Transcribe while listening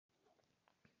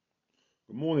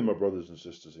Good morning, my brothers and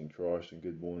sisters in Christ, and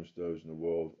good morning to those in the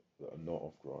world that are not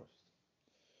of Christ.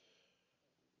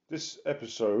 This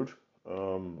episode,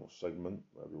 or segment,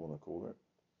 whatever you want to call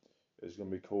it, is going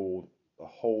to be called The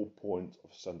Whole Point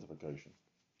of Sanctification.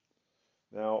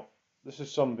 Now, this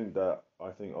is something that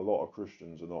I think a lot of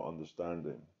Christians are not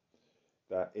understanding.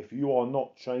 That if you are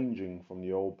not changing from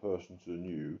the old person to the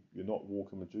new, you're not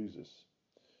walking with Jesus.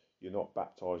 You're not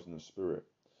baptized in the Spirit.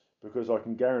 Because I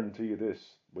can guarantee you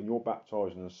this, when you're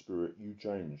baptized in the Spirit, you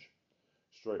change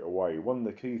straight away. One of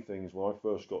the key things when I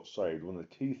first got saved, one of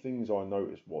the key things I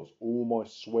noticed was all my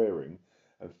swearing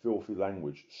and filthy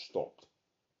language stopped.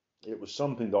 It was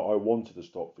something that I wanted to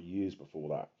stop for years before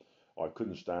that. I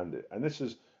couldn't stand it. And this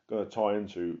is going to tie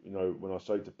into, when I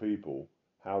say to people,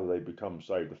 how do they become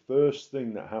saved? The first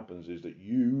thing that happens is that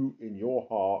you, in your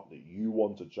heart, that you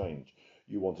want to change.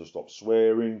 You want to stop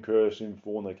swearing, cursing,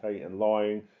 fornicating,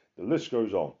 lying. The list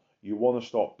goes on. You want to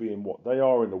stop being what they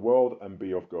are in the world and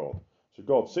be of God. So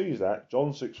God sees that.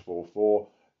 John 6:44,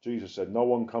 Jesus said, no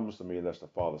one comes to me unless the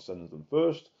Father sends them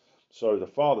first. So the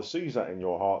Father sees that in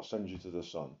your heart, sends you to the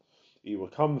Son. He will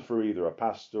come through either a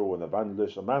pastor or an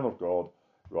evangelist, a man of God,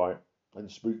 right,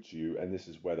 and speak to you. And this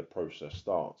is where the process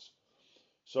starts.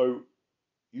 So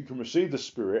you can receive the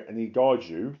Spirit and He guides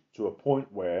you to a point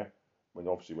where, when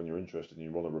you're interested and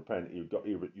you want to repent,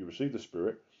 you receive the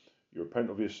Spirit. You repent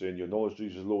of your sin, you acknowledge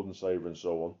Jesus as Lord and Saviour, and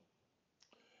so on.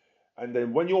 And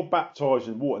then when you're baptized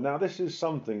in water, now this is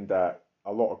something that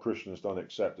a lot of Christians don't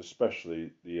accept,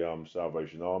 especially the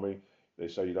Salvation Army. They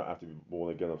say you don't have to be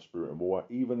born again of spirit and water,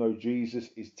 even though Jesus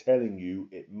is telling you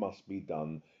it must be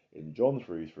done in John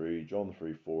 3:3, John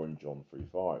 3:4, and John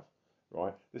 3:5.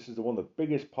 Right? This is one of the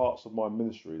biggest parts of my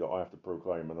ministry that I have to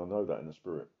proclaim, and I know that in the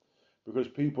Spirit. Because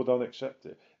people don't accept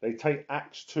it. They take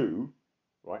Acts 2,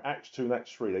 right? Acts 2 and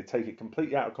Acts 3, they take it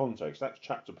completely out of context. That's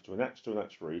chapter between Acts 2 and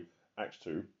Acts 3, Acts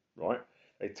 2, right?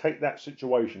 They take that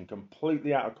situation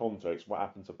completely out of context, what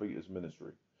happened to Peter's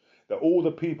ministry. That all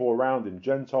the people around him,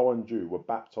 Gentile and Jew, were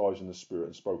baptized in the Spirit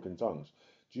and spoke in tongues.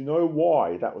 Do you know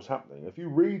why that was happening? If you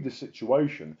read the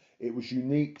situation, it was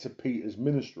unique to Peter's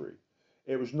ministry.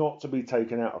 It was not to be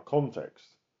taken out of context.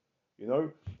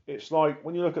 It's like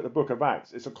when you look at the book of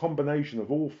Acts, it's a combination of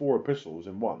all four epistles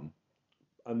in one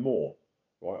and more,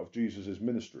 right, of Jesus'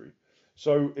 ministry.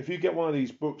 So if you get one of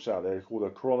these books out there called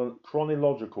a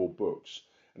chronological books,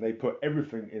 and they put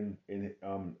everything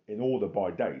in order by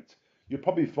date, you'll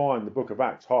probably find the book of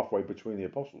Acts halfway between the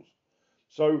apostles.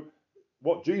 So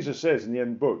what Jesus says in the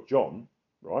end book, John,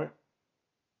 right,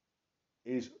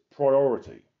 is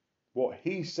priority. What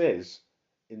he says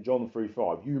in John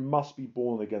 3:5, you must be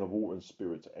born again of water and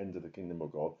spirit to enter the kingdom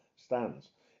of God, stands.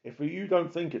 If you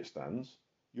don't think it stands,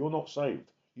 you're not saved.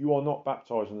 You are not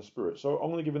baptized in the Spirit. So I'm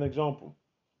going to give an example.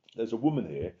 There's a woman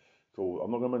here called,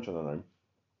 I'm not going to mention her name.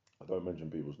 I don't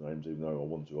mention people's names, even though I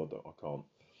want to, I can't.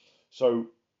 So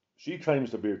she claims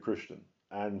to be a Christian.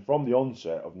 And from the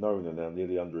onset of knowing her now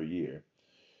nearly under a year,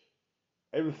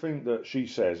 everything that she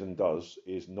says and does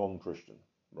is non-Christian,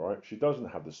 right? She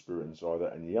doesn't have the Spirit inside her.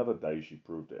 And the other day she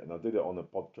proved it. And I did it on a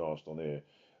podcast on here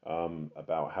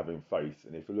about having faith.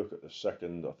 And if you look at the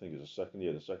second, I think it's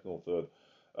the second or third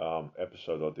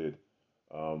episode I did,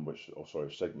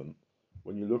 segment.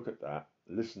 When you look at that,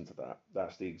 listen to that.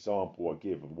 That's the example I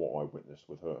give of what I witnessed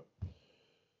with her.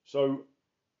 So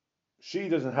she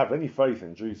doesn't have any faith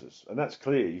in Jesus, and that's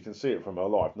clear. You can see it from her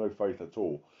life, no faith at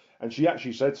all. And she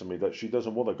actually said to me that she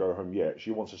doesn't want to go home yet.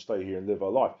 She wants to stay here and live her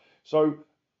life. So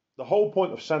the whole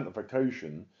point of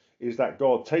sanctification is that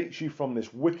God takes you from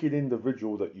this wicked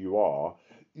individual that you are.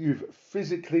 You've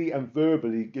physically and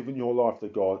verbally given your life to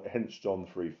God, hence John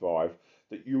 3:5,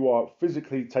 that you are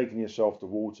physically taking yourself to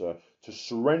water to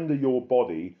surrender your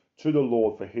body to the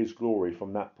Lord for His glory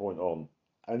from that point on.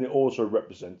 And it also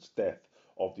represents death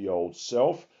of the old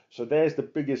self. So there's the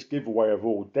biggest giveaway of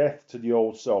all, death to the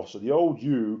old self. So the old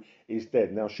you is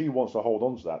dead. Now she wants to hold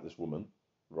on to that, this woman,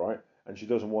 right? And she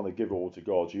doesn't want to give it all to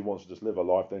God. She wants to just live her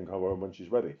life, then come home when she's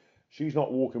ready. She's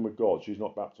not walking with God. She's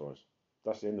not baptized.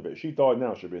 That's the end of it. If she died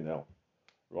now, she'd be in hell,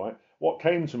 right? What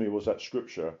came to me was that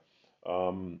scripture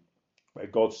where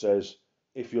God says,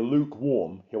 if you're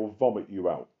lukewarm, He'll vomit you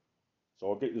out. So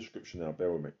I'll get the scripture now.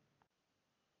 Bear with me.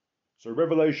 So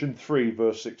Revelation 3,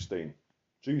 verse 16.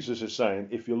 Jesus is saying,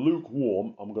 if you're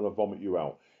lukewarm, I'm going to vomit you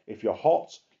out. If you're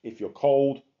hot, if you're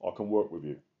cold, I can work with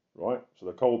you, right? So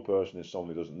the cold person is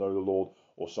someone who doesn't know the Lord,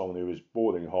 or someone who is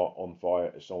boiling hot, on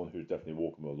fire, is someone who's definitely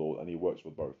walking with the Lord, and He works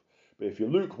with both. But if you're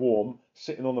lukewarm,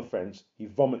 sitting on the fence, He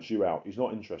vomits you out. He's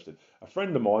not interested. A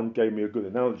friend of mine gave me a good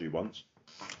analogy once.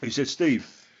 He said, Steve,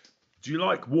 do you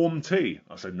like warm tea?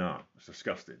 I said, no, it's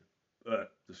disgusting.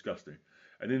 Disgusting.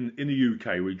 And in the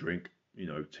UK, we drink,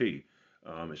 tea.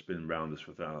 It's been around us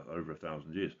for over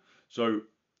 1,000 years. So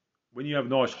when you have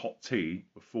nice hot tea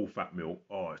with full fat milk,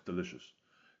 oh, it's delicious.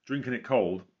 Drinking it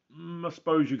cold, I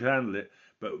suppose you can handle it,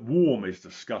 but warm is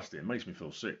disgusting. It makes me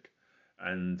feel sick.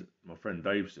 And my friend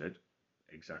Dave said,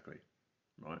 exactly,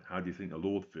 right? How do you think the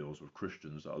Lord feels with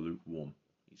Christians that are lukewarm?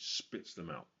 He spits them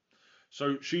out.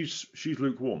 So she's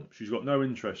lukewarm. She's got no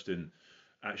interest in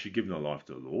actually giving her life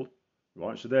to the Lord,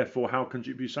 right? So therefore, how can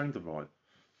she be sanctified?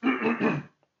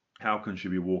 How can she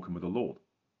be walking with the Lord?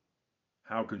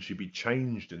 How can she be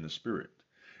changed in the Spirit?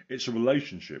 It's a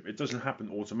relationship. It doesn't happen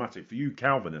automatic. For you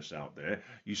Calvinists out there,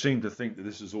 you seem to think that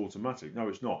this is automatic. No,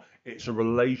 it's not. It's a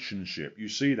relationship. You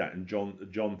see that in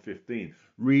John 15.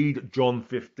 Read John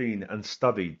 15 and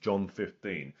study John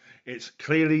 15. It's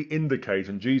clearly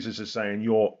indicating Jesus is saying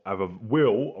you have a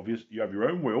will, you have your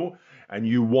own will, and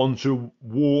you want to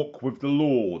walk with the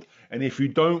Lord. And if you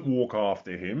don't walk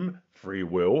after him, free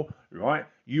will, right,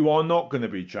 you are not going to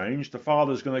be changed. The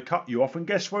Father's going to cut you off, and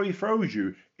guess where he throws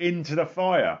you? Into the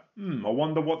fire. I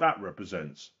wonder what that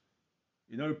represents.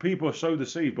 People are so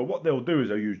deceived, but what they'll do is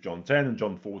they'll use John 10 and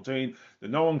John 14, that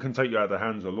no one can take you out of the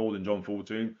hands of the Lord in John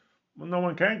 14. Well, no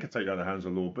one can take you out of the hands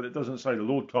of the Lord, but it doesn't say the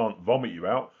Lord can't vomit you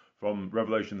out from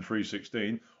Revelation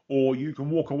 3:16, or you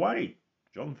can walk away,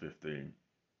 John 15.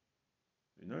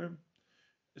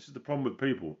 This is the problem with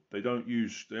people. They don't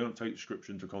take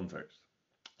scripture into context.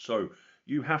 So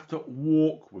you have to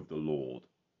walk with the Lord,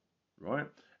 right?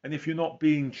 And if you're not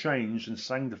being changed and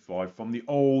sanctified from the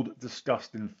old,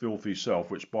 disgusting, filthy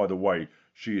self, which, by the way,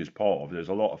 she is part of, there's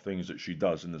a lot of things that she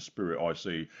does in the spirit I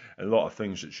see, and a lot of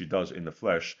things that she does in the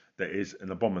flesh that is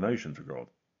an abomination to God.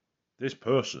 This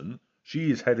person,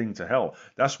 she is heading to hell.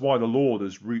 That's why the Lord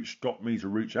has got me to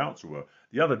reach out to her.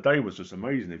 The other day was just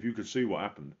amazing. If you could see what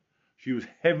happened. She was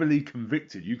heavily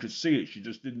convicted. You could see it. She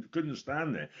just couldn't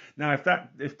stand there. Now, if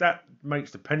that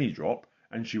makes the penny drop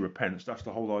and she repents, that's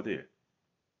the whole idea.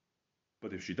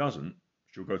 But if she doesn't,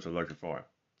 she'll go to the lake of fire.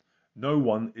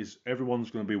 Everyone's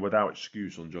going to be without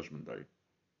excuse on Judgment Day.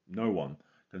 No one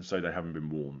can say they haven't been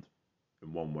warned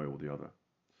in one way or the other.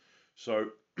 So,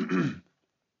 and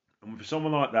for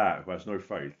someone like that who has no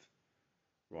faith,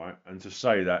 right, and to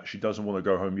say that she doesn't want to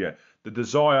go home yet, the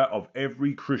desire of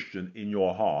every Christian in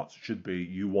your heart should be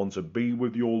you want to be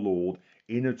with your Lord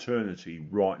in eternity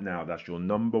right now. That's your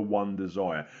number one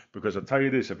desire. Because I tell you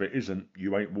this, if it isn't,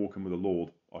 you ain't walking with the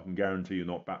Lord. I can guarantee you're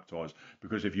not baptized.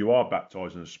 Because if you are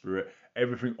baptized in the Spirit,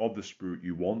 everything of the Spirit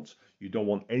you want, you don't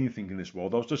want anything in this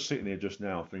world. I was just sitting here just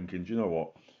now thinking, do you know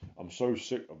what? I'm so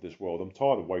sick of this world. I'm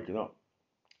tired of waking up.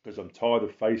 Because I'm tired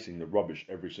of facing the rubbish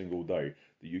every single day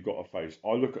that you've got to face.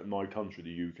 I look at my country,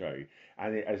 the UK,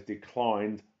 and it has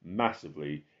declined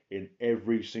massively in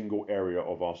every single area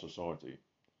of our society.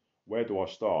 Where do I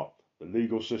start? The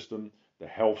legal system, the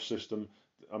health system.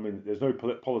 I mean, there's no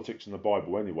politics in the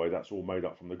Bible anyway. That's all made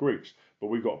up from the Greeks. But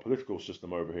we've got a political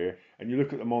system over here, and you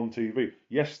look at them on TV.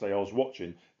 Yesterday I was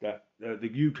watching that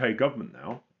the UK government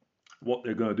now, what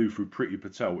they're going to do through Priti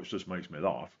Patel, which just makes me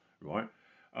laugh, right?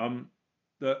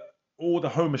 That all the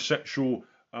homosexual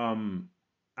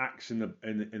acts in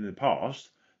the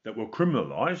past that were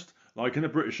criminalised, like in the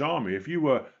British Army, if you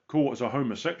were caught as a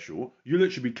homosexual, you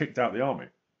literally be kicked out of the army,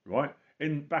 right?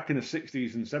 Back in the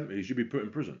 60s and 70s, you'd be put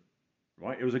in prison,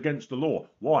 right? It was against the law.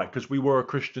 Why? Because we were a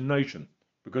Christian nation.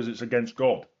 Because it's against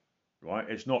God, right?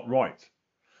 It's not right.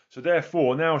 So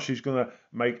therefore, now she's going to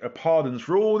make a pardons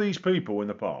for all these people in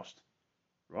the past,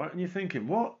 right? And you're thinking,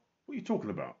 what? What are you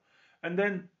talking about? And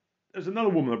then there's another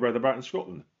woman I've read about in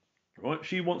Scotland, right?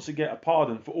 She wants to get a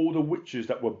pardon for all the witches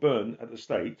that were burned at the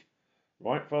stake,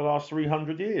 right, for the last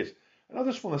 300 years. And I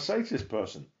just want to say to this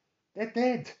person, they're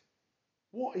dead.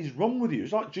 What is wrong with you?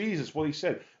 It's like Jesus, what he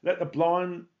said, let the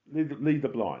blind lead the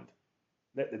blind.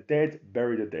 Let the dead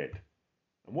bury the dead.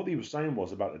 And what he was saying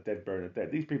was about the dead burying the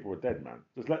dead. These people are dead, man.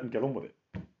 Just let them get on with it.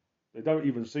 They don't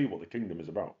even see what the kingdom is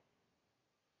about.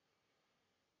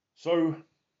 So,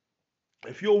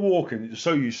 if you're walking,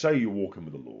 so you say you're walking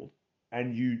with the Lord,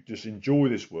 and you just enjoy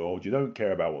this world, you don't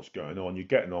care about what's going on, you're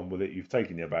getting on with it, you've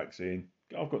taken your vaccine,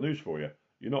 I've got news for you.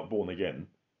 You're not born again.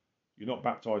 You're not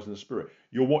baptized in the Spirit.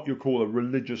 You're what you call a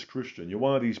religious Christian. You're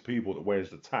one of these people that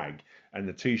wears the tag and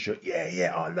the T-shirt.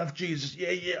 Yeah, I love Jesus.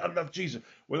 Yeah, I love Jesus.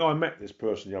 When I met this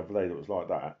person the other day that was like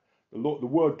that, the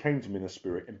word came to me in the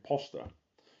Spirit, imposter.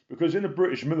 Because in the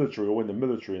British military or in the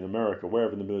military in America,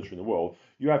 wherever in the military in the world,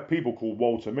 you have people called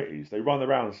Walter Mitties. They run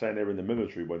around saying they're in the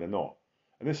military when they're not.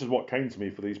 And this is what came to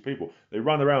me for these people. They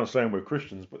run around saying we're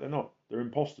Christians, but they're not. They're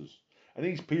imposters. And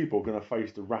these people are going to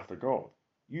face the wrath of God.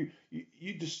 You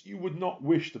would not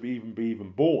wish to be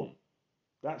even born.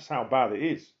 That's how bad it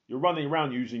is. You're running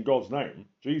around using God's name,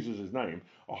 Jesus' name,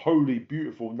 a holy,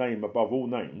 beautiful name above all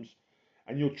names,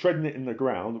 and you're treading it in the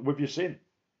ground with your sin.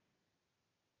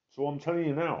 So I'm telling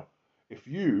you now, if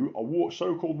you are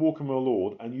so-called walking with the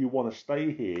Lord and you want to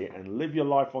stay here and live your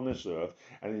life on this earth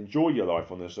and enjoy your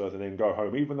life on this earth and then go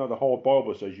home, even though the whole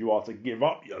Bible says you are to give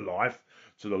up your life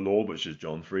to the Lord, which is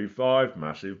John 3:5,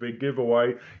 massive big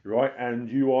giveaway, right? And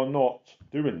you are not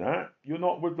doing that, you're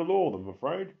not with the Lord, I'm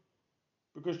afraid.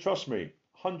 Because trust me,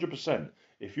 100%,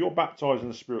 if you're baptized in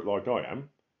the Spirit like I am,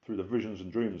 through the visions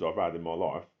and dreams I've had in my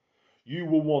life, you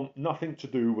will want nothing to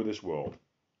do with this world.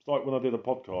 It's like when I did a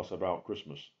podcast about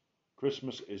Christmas.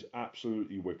 Christmas is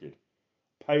absolutely wicked.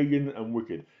 Pagan and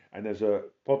wicked. And there's a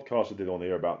podcast I did on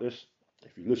here about this.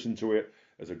 If you listen to it,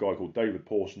 there's a guy called David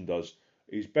Pawson does.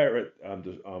 He's better at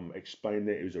explaining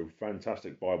it. He's a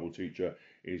fantastic Bible teacher.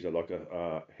 He's like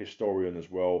a historian as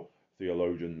well,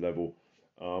 theologian level.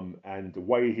 And the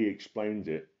way he explains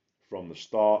it from the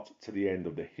start to the end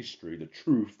of the history, the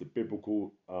truth, the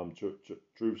biblical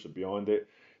truths are behind it,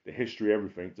 the history,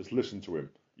 everything, just listen to him.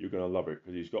 You're going to love it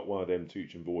because he's got one of them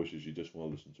teaching voices you just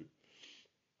want to listen to.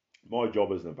 My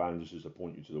job as an evangelist is to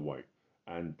point you to the way.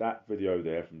 And that video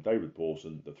there from David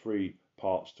Pawson, the 3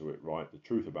 parts to it, right? The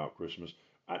truth about Christmas.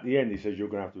 At the end, he says you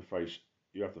have to face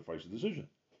a decision.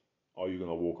 Are you going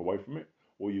to walk away from it?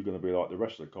 Or are you going to be like the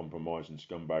rest of the compromising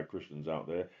scumbag Christians out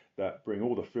there that bring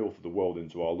all the filth of the world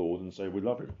into our Lord and say we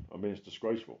love him? I mean, it's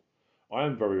disgraceful. I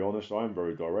am very honest. I am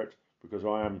very direct because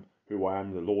I am who I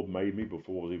am. The Lord made me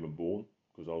before I was even born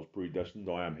because I was predestined.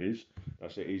 I am his.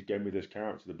 That's it. He's given me this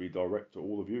character to be direct to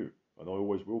all of you, and I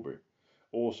always will be.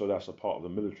 Also, that's a part of the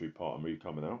military part of me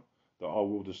coming out, that I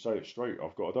will just say it straight. I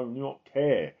do not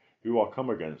care who I come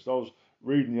against. I was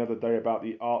reading the other day about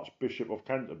the Archbishop of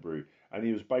Canterbury, and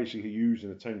he was basically using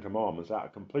the 10 Commandments out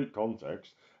of complete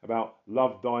context about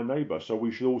love thy neighbour, so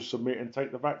we should all submit and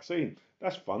take the vaccine.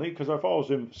 That's funny, because if I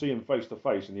was seeing face to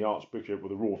face in the Archbishop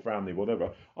with the royal family,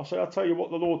 whatever, I'll say, I'll tell you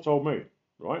what the Lord told me,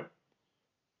 right?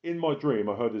 In my dream,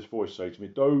 I heard his voice say to me,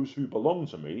 those who belong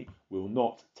to me will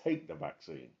not take the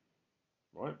vaccine.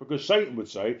 Right? Because Satan would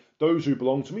say, those who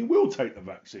belong to me will take the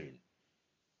vaccine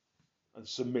and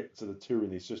submit to the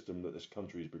tyranny system that this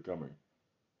country is becoming.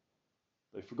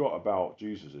 They forgot about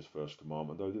Jesus' first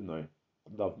commandment, though, didn't they?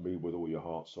 Love me with all your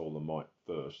heart, soul, and might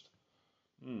first.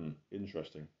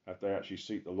 Interesting. Have they actually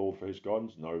seek the Lord for his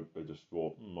guidance? No, they just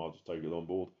thought, I'll just take it on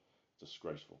board.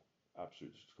 Disgraceful.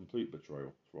 Absolute, complete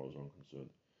betrayal, as far as I'm concerned.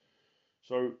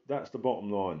 So that's the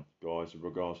bottom line, guys, in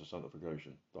regards to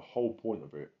sanctification. The whole point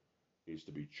of it is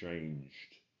to be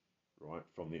changed, right,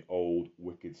 from the old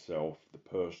wicked self, the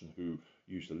person who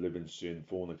used to live in sin,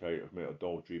 fornicate, commit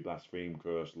adultery, blaspheme,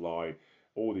 curse, lie,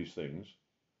 all these things.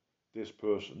 This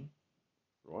person,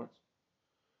 right,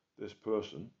 this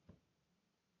person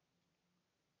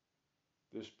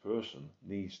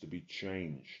needs to be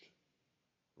changed,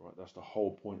 right? That's the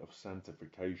whole point of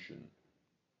sanctification.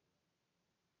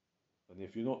 And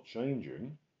if you're not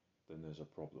changing, then there's a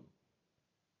problem.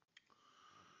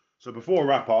 So before I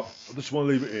wrap up, I just want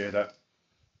to leave it here that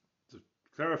to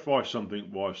clarify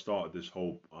something why I've started this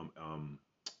whole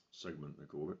segment, they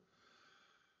call it.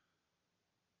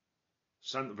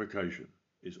 Sanctification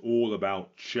is all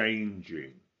about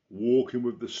changing, walking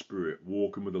with the Spirit,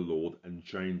 walking with the Lord, and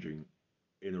changing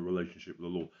in a relationship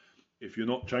with the Lord. If you're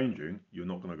not changing, you're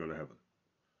not going to go to heaven.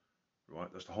 Right?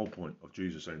 That's the whole point of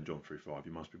Jesus saying in John 3:5,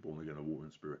 you must be born again of water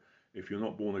and spirit. If you're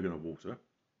not born again of water,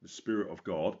 the Spirit of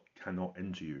God cannot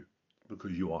enter you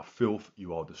because you are filth,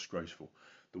 you are disgraceful.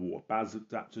 The water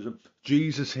baptism,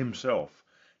 Jesus himself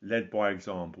led by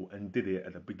example and did it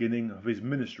at the beginning of his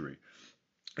ministry.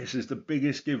 This is the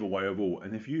biggest giveaway of all.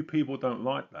 And if you people don't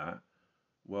like that,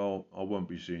 well, I won't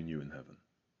be seeing you in heaven.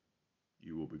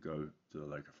 You will go to the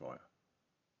lake of fire.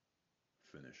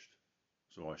 Finished.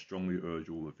 So I strongly urge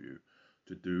all of you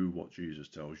to do what Jesus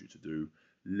tells you to do.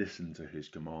 Listen to his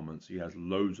commandments. He has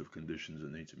loads of conditions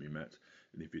that need to be met.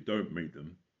 And if you don't meet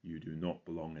them, you do not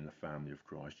belong in the family of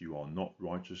Christ. You are not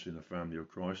righteous in the family of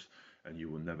Christ, and you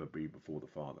will never be before the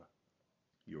Father.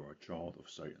 You are a child of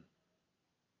Satan.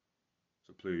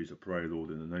 So please, I pray,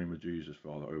 Lord, in the name of Jesus,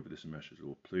 Father, over this message,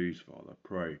 Lord. Please, Father, I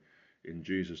pray in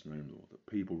Jesus' name, Lord, that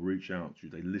people reach out to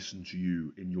you. They listen to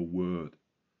you in your word.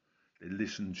 They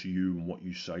listen to you and what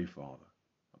you say, Father.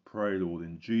 I pray, Lord,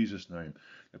 in Jesus' name,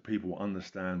 that people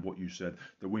understand what you said,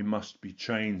 that we must be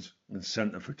changed in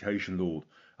sanctification, Lord,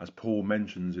 as Paul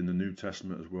mentions in the New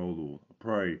Testament as well, Lord. I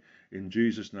pray in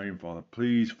Jesus' name, Father,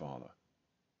 please, Father,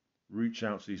 reach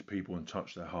out to these people and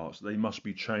touch their hearts. They must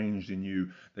be changed in you.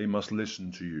 They must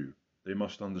listen to you. They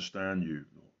must understand you,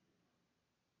 Lord.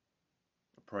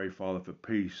 I pray, Father, for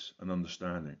peace and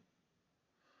understanding.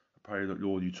 I pray that,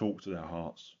 Lord, you talk to their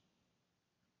hearts.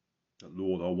 That,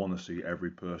 Lord, I want to see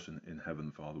every person in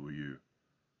heaven, Father, with you.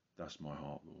 That's my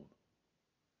heart, Lord.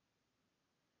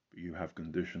 But you have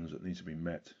conditions that need to be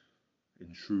met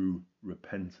in true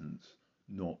repentance,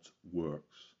 not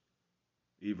works.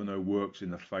 Even though works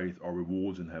in the faith are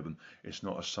rewards in heaven, it's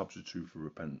not a substitute for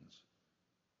repentance.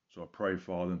 So I pray,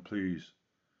 Father, and please,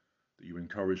 that you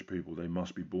encourage people they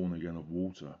must be born again of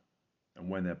water. And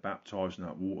when they're baptized in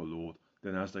that water, Lord,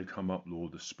 then as they come up,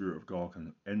 Lord, the Spirit of God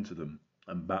can enter them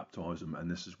and baptize them. And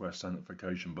this is where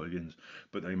sanctification begins.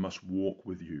 But they must walk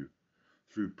with you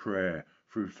through prayer,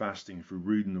 through fasting, through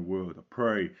reading the word. I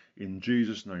pray in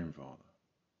Jesus' name, Father.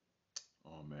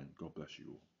 Amen. God bless you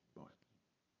all. Bye.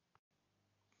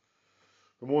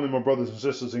 Good morning, my brothers and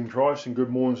sisters in Christ, and good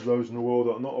morning to those in the world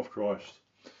that are not of Christ.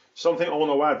 Something I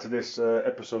want to add to this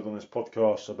episode on this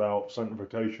podcast about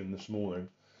sanctification this morning.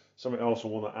 Something else I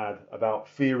want to add about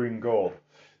fearing God.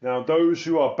 Now, those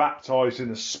who are baptized in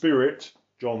the Spirit,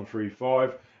 John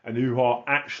 3:5, and who are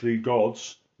actually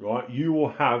God's, right, you will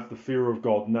have the fear of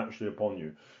God naturally upon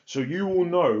you. So you will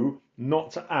know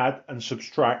not to add and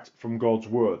subtract from God's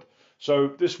word. So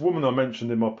this woman I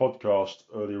mentioned in my podcast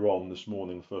earlier on this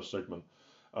morning, the first segment,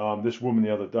 this woman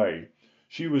the other day,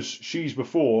 she's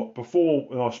before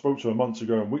when I spoke to her months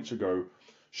ago and weeks ago,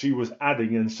 she was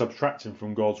adding and subtracting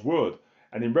from God's word.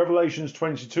 And in Revelations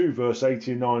 22, verse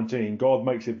 18 and 19, God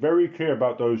makes it very clear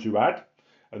about those who add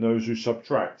and those who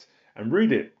subtract. And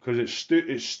read it, because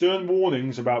it's stern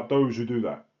warnings about those who do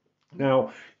that.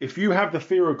 Now, if you have the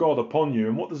fear of God upon you,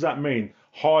 and what does that mean?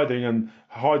 Hiding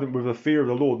with the fear of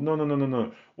the Lord.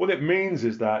 No. What it means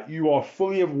is that you are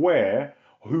fully aware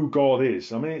who God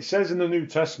is. I mean, it says in the New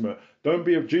Testament,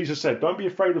 Jesus said, don't be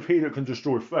afraid of he that can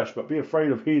destroy flesh, but be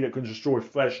afraid of he that can destroy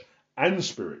flesh and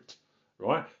spirit.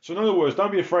 Right? So in other words,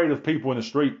 don't be afraid of people in the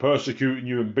street persecuting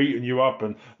you and beating you up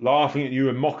and laughing at you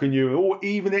and mocking you or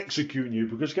even executing you,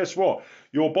 because guess what?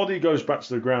 Your body goes back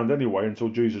to the ground anyway until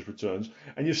Jesus returns,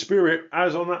 and your spirit,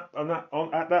 at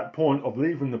that point of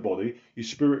leaving the body, your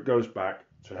spirit goes back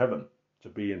to heaven, to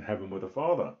be in heaven with the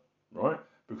Father, right?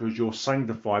 Because you're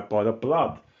sanctified by the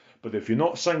blood. But if you're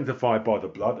not sanctified by the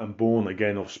blood and born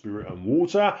again of spirit and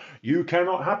water, that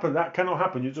cannot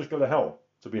happen. You just go to hell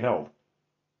to be held.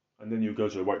 And then you'll go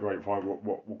to the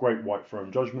great white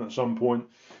throne judgment at some point,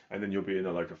 and then you'll be in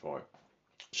the lake of fire.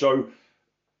 So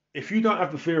if you don't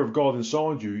have the fear of God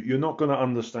inside you, you're not going to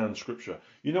understand Scripture.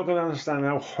 You're not going to understand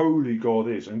how holy God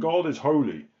is. And God is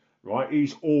holy, right?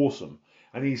 He's awesome.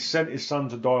 And he sent his son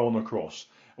to die on the cross.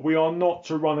 We are not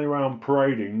to run around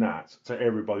parading that to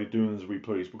everybody, doing as we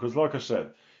please. Because like I said,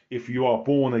 if you are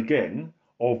born again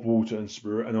of water and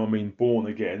spirit, and I mean born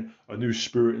again, a new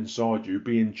spirit inside you,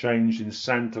 being changed in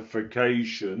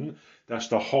sanctification, that's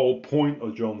the whole point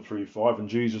of John 3:5, and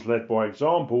Jesus led by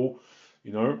example.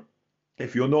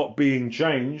 If you're not being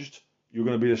changed, you're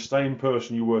going to be the same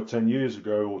person you were 10 years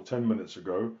ago or 10 minutes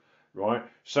ago, right?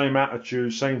 Same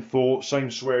attitude, same thoughts,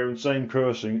 same swearing, same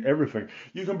cursing, everything.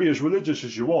 You can be as religious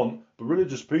as you want, but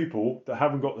religious people that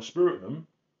haven't got the Spirit in them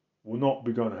will not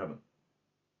be going to heaven.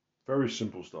 Very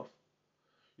simple stuff.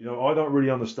 I don't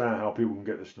really understand how people can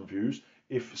get this confused.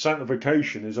 If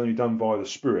sanctification is only done by the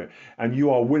Spirit, and you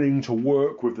are willing to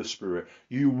work with the Spirit,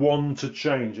 you want to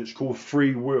change. It's called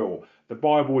free will. The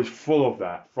Bible is full of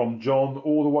that, from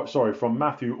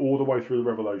Matthew all the way through the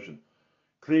Revelation.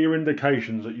 Clear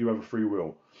indications that you have a free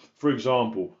will. For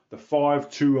example, the 5,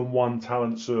 2, and 1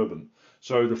 talent servant.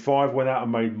 So the 5 went out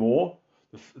and made more.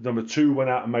 Number 2 went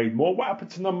out and made more. What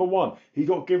happened to number 1? He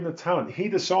got given a talent. He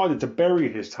decided to bury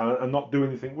his talent and not do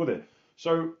anything with it.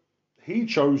 So he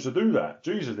chose to do that.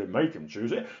 Jesus didn't make him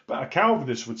choose it. But a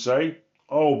Calvinist would say,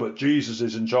 oh, but Jesus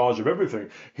is in charge of everything.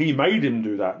 He made him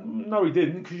do that. No, he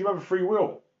didn't, because you have a free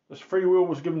will. This free will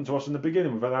was given to us in the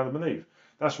beginning with Adam and Eve.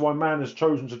 That's why man has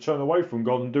chosen to turn away from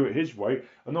God and do it his way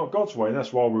and not God's way. And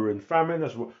that's why we're in famine.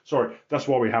 That's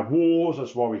why we have wars.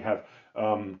 That's why we have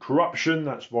corruption.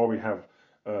 That's why we have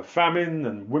famine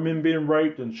and women being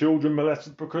raped and children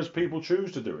molested, because people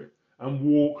choose to do it and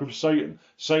walk with Satan.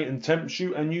 Satan tempts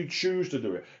you and you choose to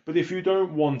do it. But if you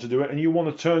don't want to do it and you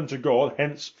want to turn to God,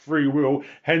 hence free will,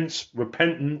 hence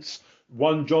repentance,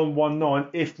 1 John 1:9,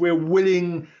 if we're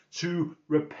willing to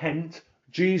repent,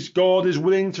 God is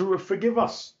willing to forgive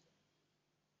us.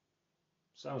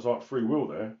 Sounds like free will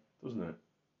there, doesn't it?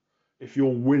 If you're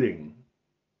willing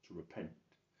to repent,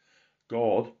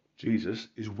 God, Jesus,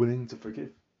 is willing to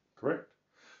forgive. Correct?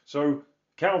 So,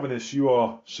 Calvinists, you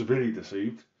are severely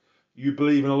deceived. You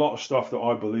believe in a lot of stuff that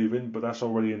I believe in, but that's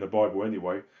already in the Bible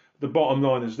anyway. The bottom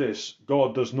line is this: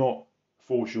 God does not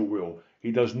force your will.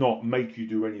 He does not make you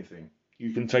do anything.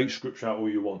 You can take scripture out all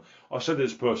you want. I said to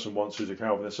this person once who's a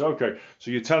Calvinist, I said, okay, so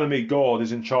you're telling me God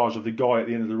is in charge of the guy at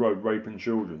the end of the road raping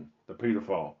children, the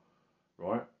paedophile,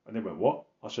 right? And they went, what?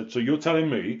 I said, so you're telling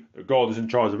me that God is in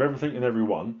charge of everything and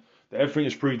everyone, that everything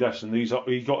is predestined, he's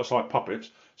got us like puppets,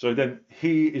 so then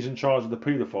he is in charge of the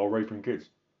paedophile raping kids.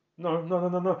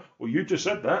 No. Well, you just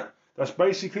said that. That's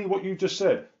basically what you just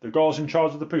said. The guy's in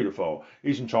charge of the paedophile.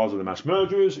 He's in charge of the mass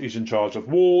murderers. He's in charge of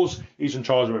wars. He's in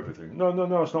charge of everything. No,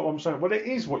 that's not what I'm saying. Well, it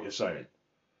is what you're saying,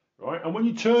 right? And when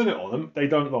you turn it on them, they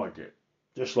don't like it.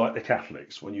 Just like the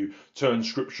Catholics, when you turn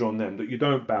scripture on them, that you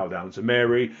don't bow down to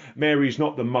Mary. Mary's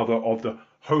not the mother of the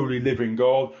holy living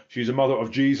God. She's the mother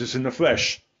of Jesus in the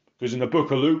flesh. Because in the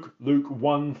book of Luke, Luke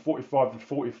 1:45 to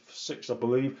 46, I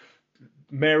believe,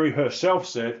 Mary herself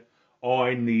said,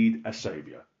 I need a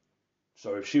saviour.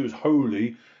 So if she was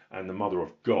holy and the mother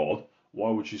of God,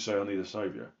 why would she say I need a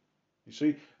saviour? You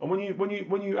see, and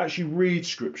when you actually read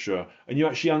scripture and you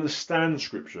actually understand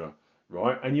scripture,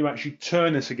 right, and you actually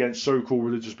turn this against so-called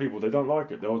religious people, they don't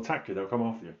like it. They'll attack you. They'll come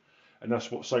after you, and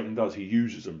that's what Satan does. He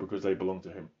uses them because they belong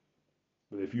to him.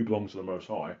 But if you belong to the Most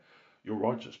High, you're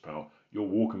righteous, pal. You're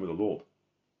walking with the Lord.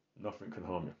 Nothing can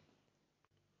harm you.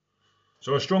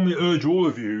 So I strongly urge all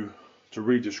of you to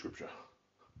read the scripture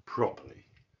properly.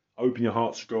 Open your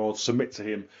hearts to God, submit to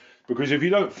him, because if you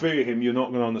don't fear him, you're not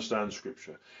going to understand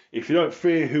scripture. If you don't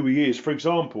fear who he is, for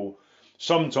example,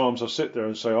 sometimes I sit there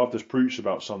and say, I've just preached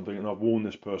about something and I've warned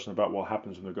this person about what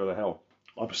happens when they go to hell.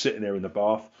 I'm sitting there in the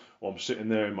bath, or I'm sitting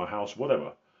there in my house,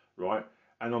 whatever, right?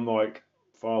 And I'm like,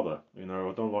 Father, I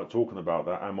don't like talking about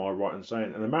that. Am I right in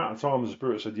saying? And the amount of times the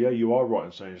Spirit said, yeah, you are right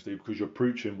in saying, Steve, because you're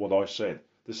preaching what I said.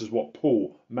 This is what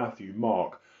Paul, Matthew,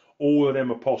 Mark, all of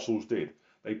them apostles did.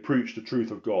 They preached the truth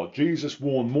of God. Jesus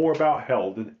warned more about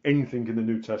hell than anything in the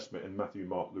New Testament in Matthew,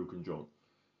 Mark, Luke, and John.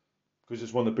 Because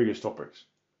it's one of the biggest topics.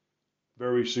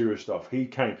 Very serious stuff. He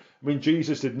came.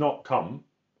 Jesus did not come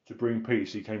to bring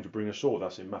peace. He came to bring a sword.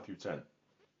 That's in Matthew 10.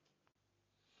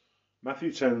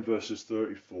 Matthew 10 verses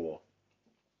 34.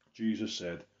 Jesus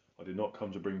said, I did not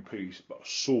come to bring peace, but a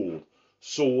sword.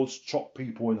 Swords chop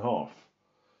people in half.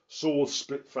 Swords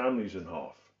split families in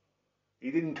half.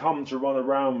 He didn't come to run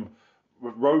around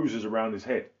with roses around his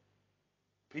head.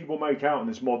 People make out in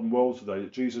this modern world today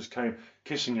that Jesus came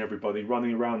kissing everybody,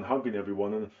 running around, hugging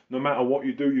everyone, and no matter what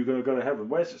you do, you're going to go to heaven.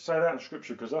 Where does it say that in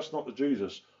Scripture? Because that's not the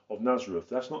Jesus of Nazareth.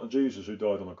 That's not the Jesus who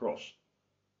died on the cross.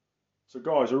 So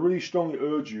guys, I really strongly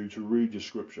urge you to read the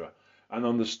Scripture and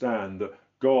understand that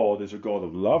God is a God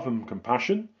of love and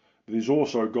compassion, but he's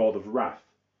also a God of wrath.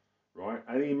 Right?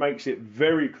 And he makes it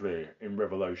very clear in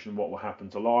Revelation what will happen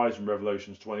to liars in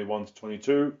Revelations 21 to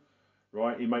 22.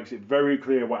 Right? He makes it very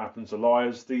clear what happens to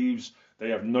liars, thieves. They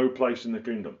have no place in the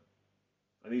kingdom.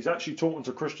 And he's actually talking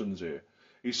to Christians here.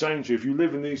 He's saying to you, if you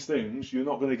live in these things, you're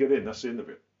not going to get in. That's the end of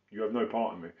it. You have no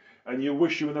part in me. And you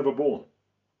wish you were never born.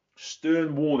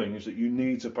 Stern warnings that you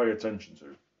need to pay attention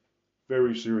to.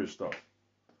 Very serious stuff.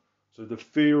 So the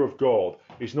fear of God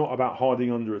is not about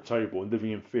hiding under a table and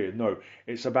living in fear. No,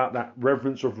 it's about that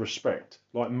reverence of respect,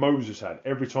 like Moses had.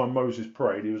 Every time Moses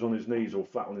prayed, he was on his knees or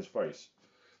flat on his face.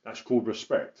 That's called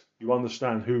respect. You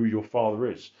understand who your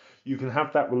father is. You can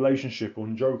have that relationship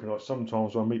on joking. Like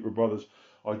sometimes when I meet with brothers,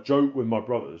 I joke with my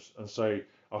brothers and say,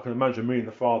 I can imagine me and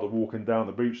the father walking down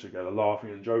the beach together, laughing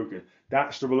and joking.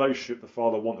 That's the relationship the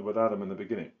father wanted with Adam in the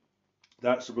beginning.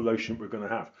 That's the relationship we're going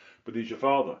to have. But he's your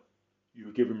father.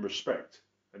 You give him respect,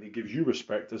 and he gives you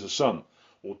respect as a son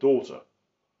or daughter.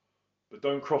 But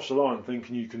don't cross the line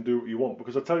thinking you can do what you want.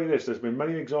 Because I tell you this, there's been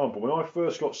many examples. When I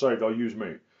first got saved, I used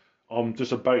me. I'm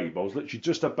just a babe. I was literally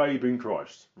just a babe in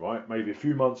Christ, right? Maybe a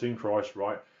few months in Christ,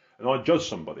 right? And I judged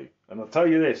somebody. And I'll tell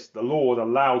you this, the Lord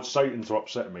allowed Satan to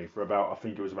upset me for about, I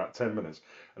think it was about 10 minutes.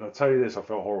 And I'll tell you this, I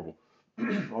felt horrible.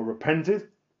 I repented,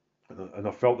 and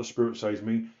I felt the Spirit say to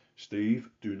me, Steve,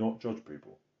 do not judge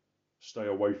people. Stay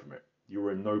away from it.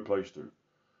 You're in no place to.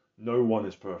 No one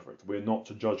is perfect. We're not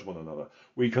to judge one another.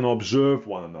 We can observe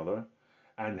one another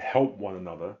and help one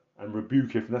another and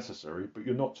rebuke if necessary, but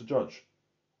you're not to judge.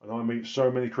 And I meet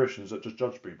so many Christians that just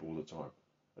judge people all the time.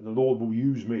 And the Lord will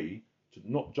use me to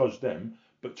not judge them,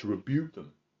 but to rebuke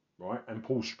them, right? And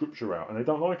pull scripture out. And they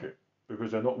don't like it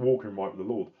because they're not walking right with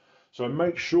the Lord. So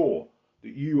make sure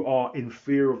that you are in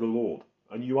fear of the Lord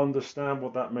and you understand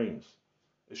what that means.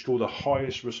 It's called the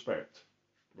highest respect,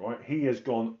 right? He has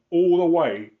gone all the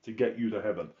way to get you to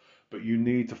heaven. But you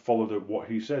need to follow what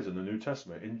he says in the New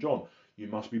Testament. In John, you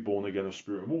must be born again of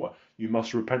spirit and water. You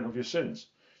must repent of your sins.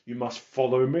 You must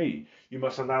follow me. You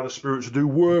must allow the Spirit to do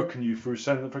work in you through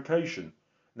sanctification.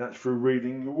 And that's through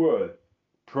reading the Word,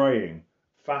 praying,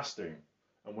 fasting,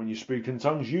 And when you speak in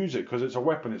tongues, use it because it's a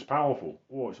weapon, it's powerful.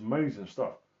 Oh, it's amazing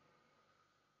stuff.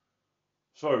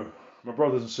 So, my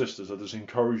brothers and sisters, I just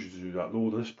encourage you to do that.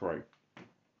 Lord, let's pray.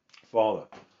 Father,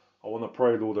 I want to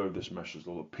pray, Lord, over this message,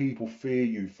 Lord, that people fear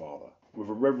you, Father, with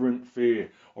a reverent fear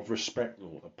of respect,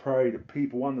 Lord. I pray that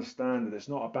people understand that it's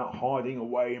not about hiding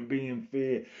away and being in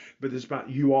fear, but it's about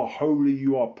you are holy,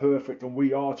 you are perfect, and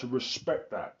we are to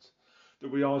respect that.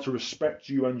 That we are to respect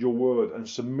you and your word and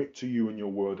submit to you and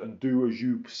your word and do as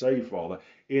you say, Father,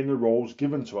 in the roles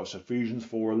given to us, Ephesians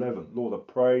 4:11. Lord, I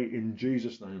pray in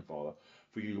Jesus' name, Father,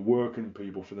 for you to work in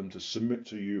people, for them to submit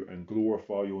to you and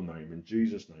glorify your name. In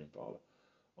Jesus' name, Father.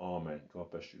 Amen. God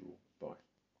bless you all. Bye.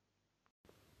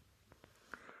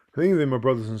 Good evening, my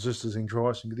brothers and sisters in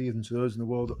Christ, and good evening to those in the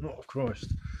world that are not of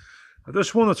Christ. I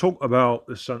just want to talk about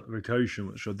this sanctification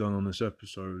which I've done on this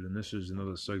episode, and this is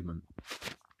another segment.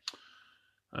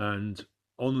 And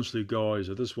honestly, guys,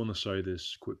 I just want to say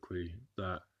this quickly,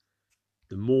 that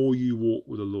the more you walk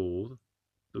with the Lord,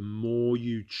 the more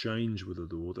you change with the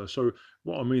Lord. So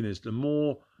what I mean is when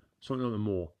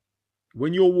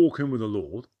you're walking with the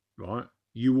Lord, right,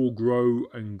 you will grow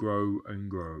and grow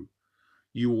and grow.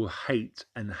 You will hate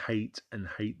and hate and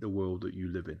hate the world that you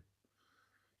live in.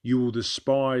 You will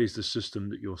despise the system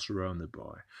that you're surrounded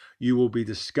by. You will be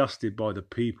disgusted by the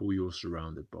people you're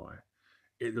surrounded by.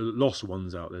 The lost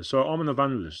ones out there. So I'm an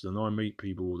evangelist and I meet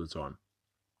people all the time.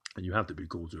 And you have to be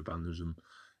called to evangelism,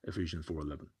 Ephesians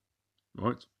 4:11.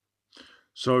 Right?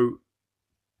 So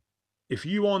if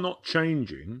you are not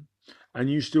changing and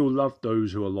you still love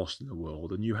those who are lost in the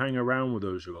world, and you hang around with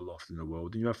those who are lost in the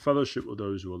world, and you have fellowship with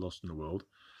those who are lost in the world,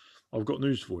 I've got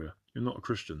news for you. You're not a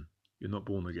Christian. You're not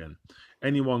born again.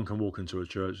 Anyone can walk into a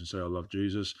church and say, I love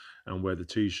Jesus, and wear the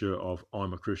t-shirt of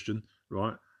I'm a Christian,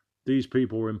 right? These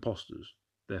people are imposters.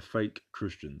 They're fake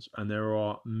Christians, and there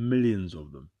are millions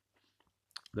of them.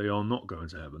 They are not going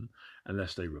to heaven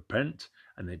unless they repent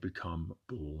and they become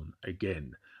born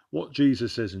again. What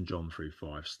Jesus says in John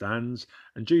 3:5 stands,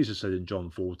 and Jesus said in John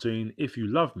 14, if you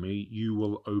love me, you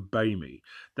will obey me.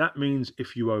 That means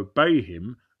if you obey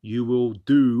him, you will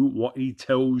do what he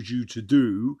tells you to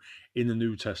do in the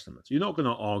New Testament. You're not going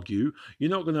to argue. You're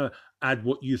not going to add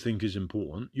what you think is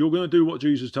important. You're going to do what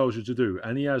Jesus tells you to do.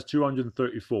 And he has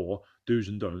 234 do's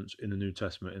and don'ts in the New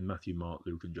Testament in Matthew, Mark,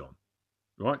 Luke, and John.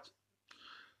 Right?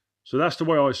 So that's the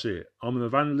way I see it. I'm an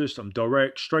evangelist. I'm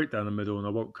direct, straight down the middle, and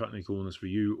I won't cut any corners for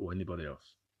you or anybody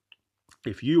else.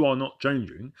 If you are not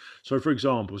changing, so for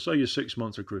example, say you're 6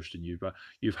 months a Christian,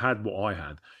 you've had what I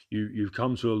had. You've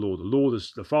come to the Lord.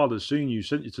 The Father has seen you,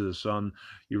 sent you to the Son.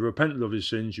 You've repented of his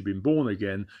sins. You've been born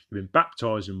again. You've been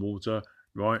baptized in water,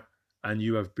 right? And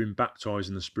you have been baptized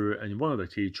in the Spirit. And one of the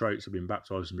key traits of being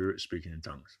baptized in the Spirit is speaking in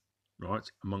tongues, right?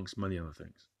 Amongst many other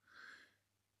things.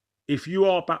 If you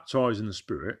are baptized in the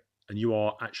Spirit, and you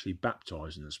are actually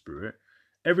baptized in the Spirit,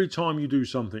 every time you do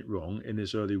something wrong in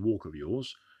this early walk of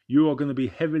yours, you are going to be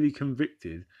heavily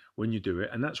convicted when you do it.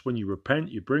 And that's when you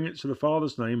repent, you bring it to the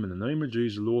Father's name, in the name of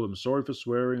Jesus, Lord, I'm sorry for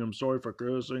swearing, I'm sorry for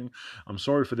cursing, I'm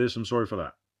sorry for this, I'm sorry for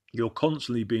that. You're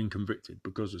constantly being convicted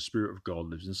because the Spirit of God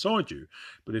lives inside you.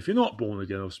 But if you're not born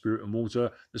again of Spirit and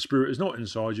water, the Spirit is not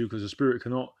inside you, because the Spirit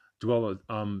cannot dwell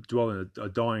in a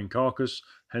dying carcass,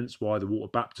 hence why the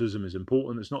water baptism is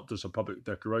important. It's not just a public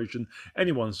declaration.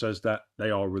 Anyone says that,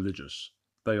 they are religious.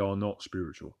 They are not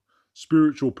spiritual.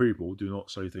 Spiritual people do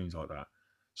not say things like that.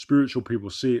 Spiritual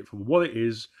people see it for what it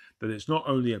is, that it's not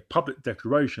only a public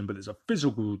declaration, but it's a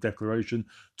physical declaration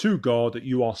to God that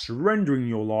you are surrendering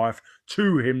your life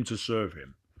to him to serve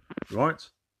him. Right?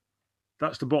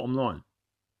 That's the bottom line.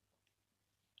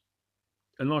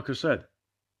 And like I said,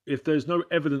 if there's no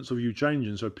evidence of you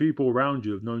changing, so people around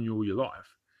you have known you all your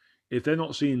life, if they're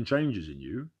not seeing changes in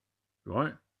you,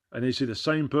 right, and they see the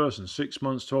same person 6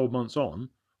 months, 12 months on,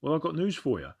 well, I've got news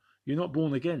for you. You're not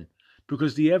born again.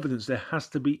 Because the evidence, there has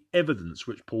to be evidence,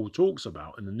 which Paul talks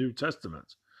about in the New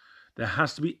Testament. There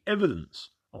has to be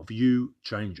evidence of you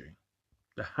changing.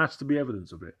 There has to be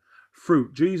evidence of it.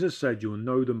 Fruit. Jesus said you'll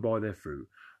know them by their fruit.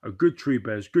 A good tree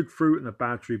bears good fruit and a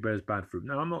bad tree bears bad fruit.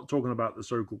 Now, I'm not talking about the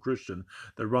so-called Christian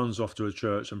that runs off to a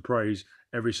church and prays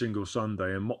every single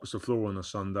Sunday and mops the floor on a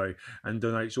Sunday and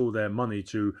donates all their money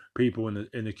to people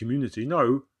in the community.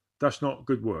 No, that's not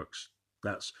good works.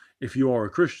 That's, if you are a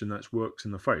Christian, that's works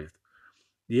in the faith.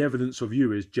 The evidence of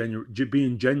you is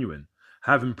being genuine,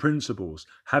 having principles,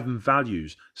 having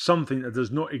values, something that does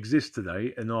not exist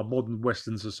today in our modern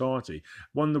Western society.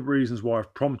 One of the reasons why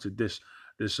I've prompted this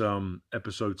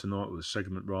episode tonight, or this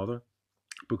segment rather,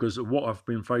 because of what I've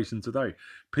been facing today.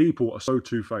 People are so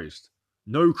two-faced.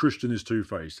 No Christian is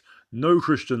two-faced. No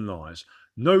Christian lies.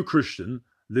 No Christian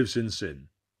lives in sin.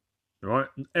 Right?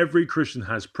 Every Christian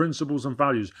has principles and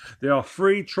values. There are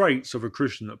 3 traits of a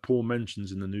Christian that Paul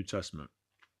mentions in the New Testament.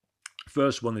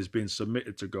 First one is being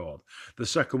submitted to God. The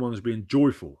second one is being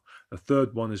joyful. The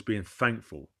third one is being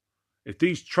thankful. If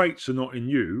these traits are not in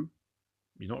you,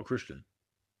 you're not a Christian.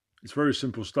 It's very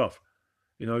simple stuff.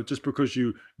 Just because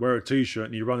you wear a t-shirt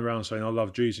and you run around saying, I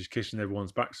love Jesus, kissing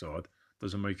everyone's backside,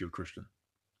 doesn't make you a Christian.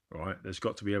 All right? There's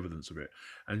got to be evidence of it.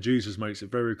 And Jesus makes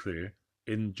it very clear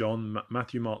in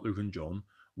Matthew, Mark, Luke, and John,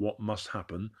 what must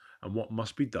happen and what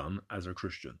must be done as a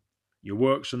Christian. Your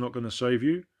works are not going to save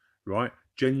you, right?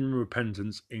 Genuine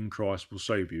repentance in Christ will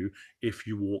save you if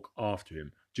you walk after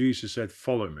him. Jesus said,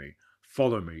 follow me,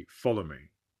 follow me, follow me.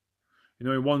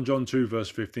 In 1 John 2 verse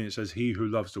 15, it says, he who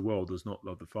loves the world does not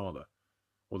love the Father,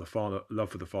 or the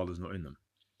love for the Father is not in them.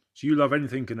 So you love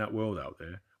anything in that world out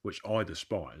there, which I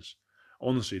despise.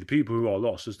 Honestly, the people who are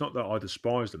lost, it's not that I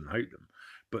despise them and hate them,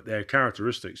 but their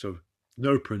characteristics of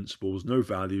no principles, no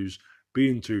values,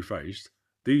 being two-faced,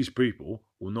 these people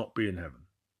will not be in heaven.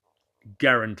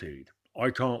 Guaranteed. I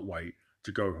can't wait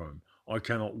to go home. I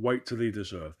cannot wait to leave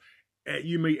this earth.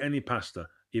 You meet any pastor,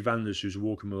 evangelist who's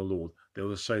walking with the Lord,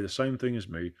 they'll say the same thing as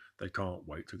me. They can't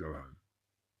wait to go home.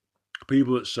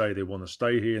 People that say they want to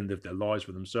stay here and live their lives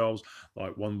for themselves,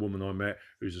 like one woman I met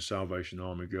who's a Salvation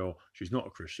Army girl. She's not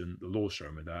a Christian. The Lord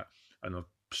showed me that. And I've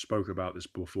spoke about this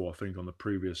before, I think on the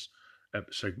previous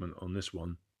segment on this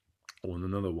one, or on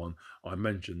another one, I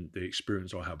mentioned the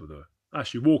experience I had with her.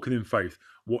 Actually, walking in faith.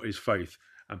 What is faith?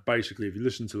 And basically, if you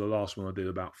listen to the last one I did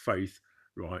about faith,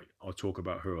 right, I talk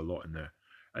about her a lot in there.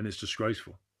 And it's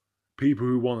disgraceful. People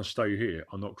who want to stay here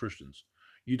are not Christians.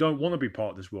 You don't want to be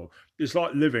part of this world. It's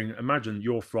like living, imagine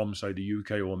you're from, say, the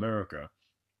UK or America,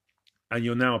 and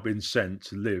you're now being sent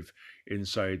to live in,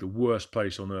 say, the worst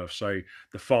place on earth, say,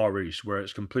 the Far East, where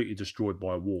it's completely destroyed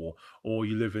by war, or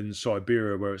you live in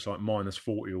Siberia, where it's like minus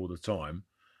 40 all the time,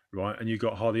 right, and you've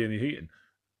got hardly any heating.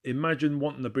 Imagine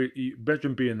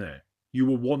being there. You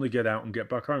will want to get out and get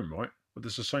back home, right? But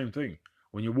it's the same thing.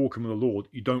 When you're walking with the Lord,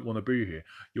 you don't want to be here.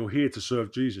 You're here to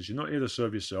serve Jesus. You're not here to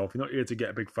serve yourself. You're not here to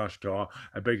get a big fast car,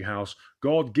 a big house.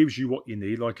 God gives you what you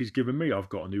need, like he's given me. I've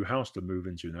got a new house to move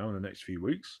into now in the next few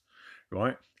weeks,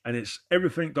 right? And it's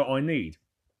everything that I need.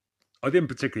 I didn't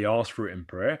particularly ask for it in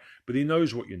prayer, but he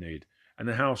knows what you need. And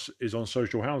the house is on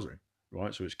social housing,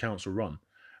 right? So it's council run.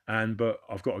 But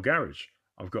I've got a garage.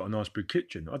 I've got a nice big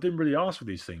kitchen. I didn't really ask for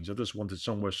these things. I just wanted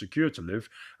somewhere secure to live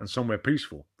and somewhere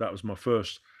peaceful. That was my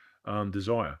first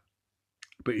desire.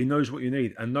 But he knows what you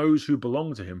need, and those who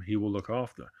belong to him, he will look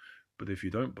after. But if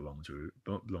you don't belong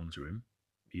to him,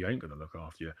 he ain't going to look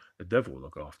after you. The devil will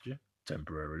look after you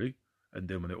temporarily, and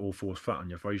then when it all falls flat on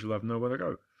your face, you'll have nowhere to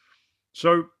go.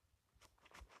 So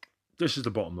this is the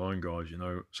bottom line, guys.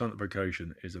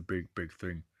 Sanctification is a big, big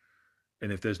thing.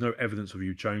 And if there's no evidence of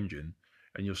you changing,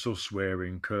 and you're still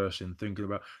swearing, cursing, thinking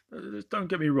about, don't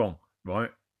get me wrong, right?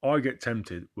 I get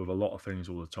tempted with a lot of things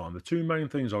all the time. The 2 main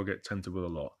things I get tempted with a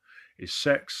lot is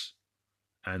sex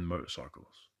and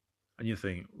motorcycles. And you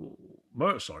think, well,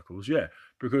 motorcycles, yeah,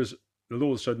 because the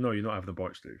Lord said, no, you're not having a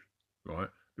bike, Steve, right?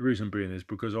 The reason being is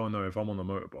because I know if I'm on a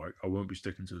motorbike, I won't be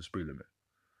sticking to the speed limit.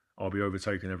 I'll be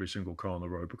overtaking every single car on the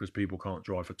road because people can't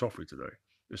drive for toffee today.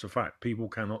 It's a fact. People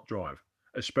cannot drive,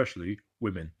 especially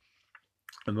women.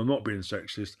 And I'm not being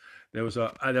sexist. There was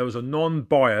a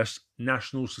non-biased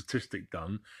national statistic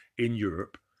done in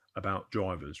Europe about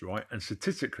drivers, right? And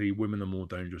statistically, women are more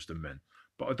dangerous than men.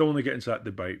 But I don't want to get into that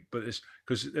debate. But it's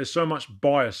because there's so much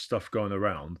biased stuff going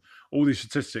around. All these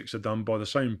statistics are done by the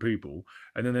same people,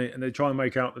 and then they try and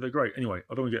make out that they're great. Anyway,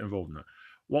 I don't want to get involved in that.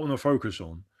 What I want to focus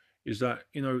on is that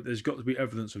there's got to be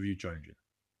evidence of you changing.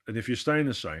 And if you're staying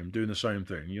the same, doing the same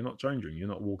thing, you're not changing. You're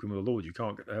not walking with the Lord. You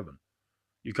can't get to heaven.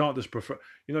 You can't just prefer.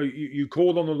 You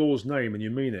call on the Lord's name and you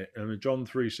mean it. And John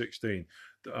 3:16,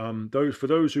 for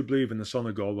those who believe in the Son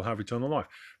of God will have eternal life.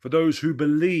 For those who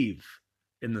believe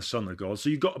in the Son of God, so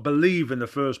you've got to believe in the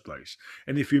first place.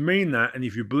 And if you mean that, and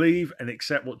if you believe and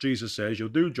accept what Jesus says, you'll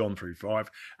do John 3:5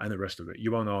 and the rest of it.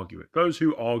 You won't argue it. Those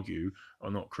who argue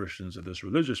are not Christians; they're just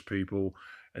religious people,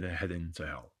 and they're heading to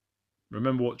hell.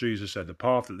 Remember what Jesus said: the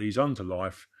path that leads unto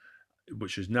life,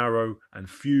 which is narrow, and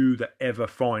few that ever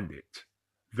find it.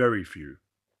 Very few.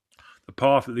 The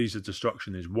path that leads to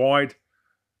destruction is wide,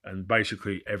 and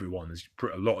basically everyone, there's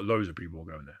loads of people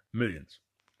going there, millions.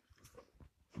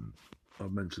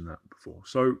 I've mentioned that before.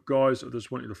 So, guys, I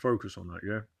just want you to focus on that,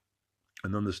 yeah,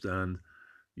 and understand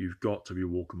you've got to be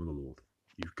walking with the Lord.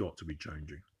 You've got to be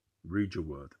changing. Read your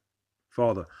word.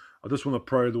 Father, I just want to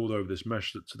pray, Lord, over this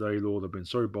message today, Lord. I've been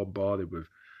so bombarded with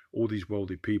all these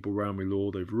worldly people around me,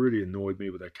 Lord. They've really annoyed me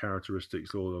with their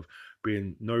characteristics, Lord, of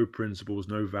being no principles,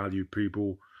 no value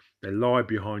people. They lie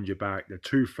behind your back. They're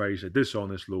two-faced. They're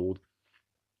dishonest, Lord.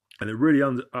 And it really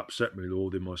upset me,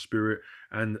 Lord, in my spirit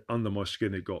and under my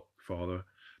skin it got, Father,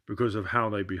 because of how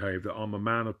they behave. That I'm a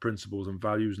man of principles and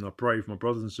values, and I pray for my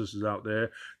brothers and sisters out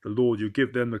there, the Lord, you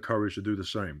give them the courage to do the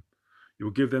same. You'll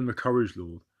give them the courage,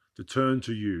 Lord, to turn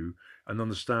to you and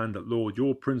understand that, Lord,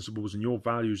 your principles and your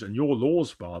values and your laws,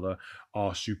 Father,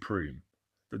 are supreme.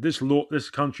 That this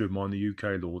country of mine, the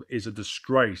UK, Lord, is a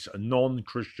disgrace, a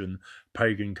non-Christian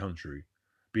pagan country,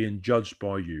 being judged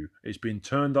by you. It's been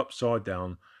turned upside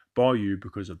down by you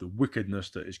because of the wickedness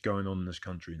that is going on in this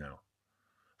country now.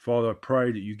 Father, I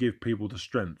pray that you give people the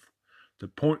strength to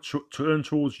turn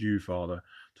towards you, Father,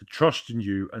 to trust in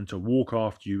you and to walk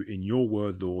after you in your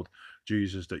word, Lord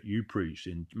Jesus, that you preached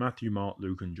in Matthew, Mark,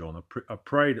 Luke, and John. I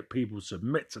pray that people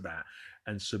submit to that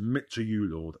and submit to you,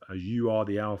 Lord, as you are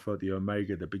the Alpha, the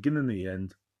Omega, the beginning and the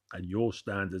end, and your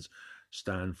standards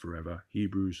stand forever.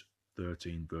 Hebrews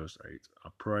 13, verse 8. I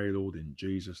pray, Lord, in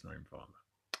Jesus' name, Father.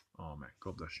 Amen.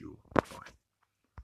 God bless you all. Bye.